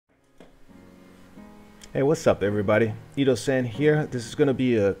Hey, what's up everybody? Ito-san here. This is gonna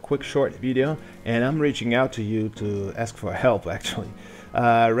be a quick short video and I'm reaching out to you to ask for help actually.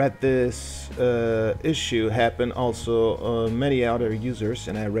 I read this issue happen also many other users,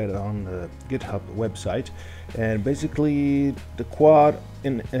 and I read it on the GitHub website, and basically the quad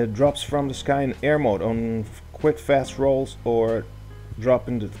drops from the sky in air mode on quick fast rolls or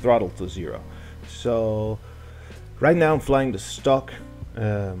dropping the throttle to 0. So right now I'm flying the stock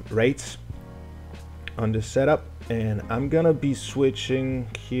rates on this setup, and I'm gonna be switching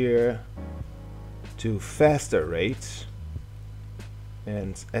here to faster rates.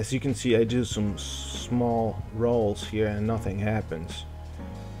 And as you can see, I do some small rolls here and nothing happens.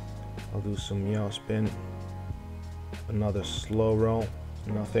 I'll do some yaw spin, another slow roll,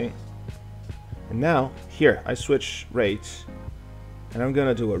 nothing. And now here I switch rates and I'm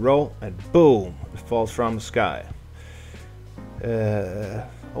gonna do a roll and boom, it falls from the sky.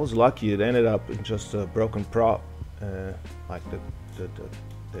 I was lucky, it ended up in just a broken prop, like the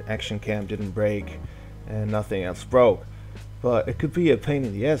action cam didn't break and nothing else broke. But it could be a pain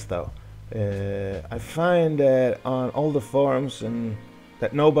in the ass though. I find that on all the forums and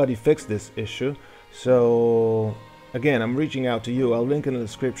that nobody fixed this issue. So again, I'm reaching out to you. I'll link in the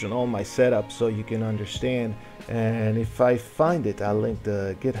description all my setup so you can understand. And if I find it, I'll link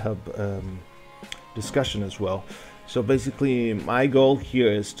the GitHub discussion as well. So basically my goal here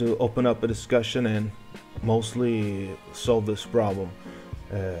is to open up a discussion and mostly solve this problem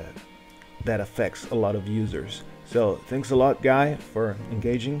that affects a lot of users. So thanks a lot, Guy, for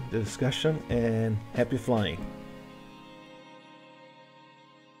engaging the discussion, and happy flying.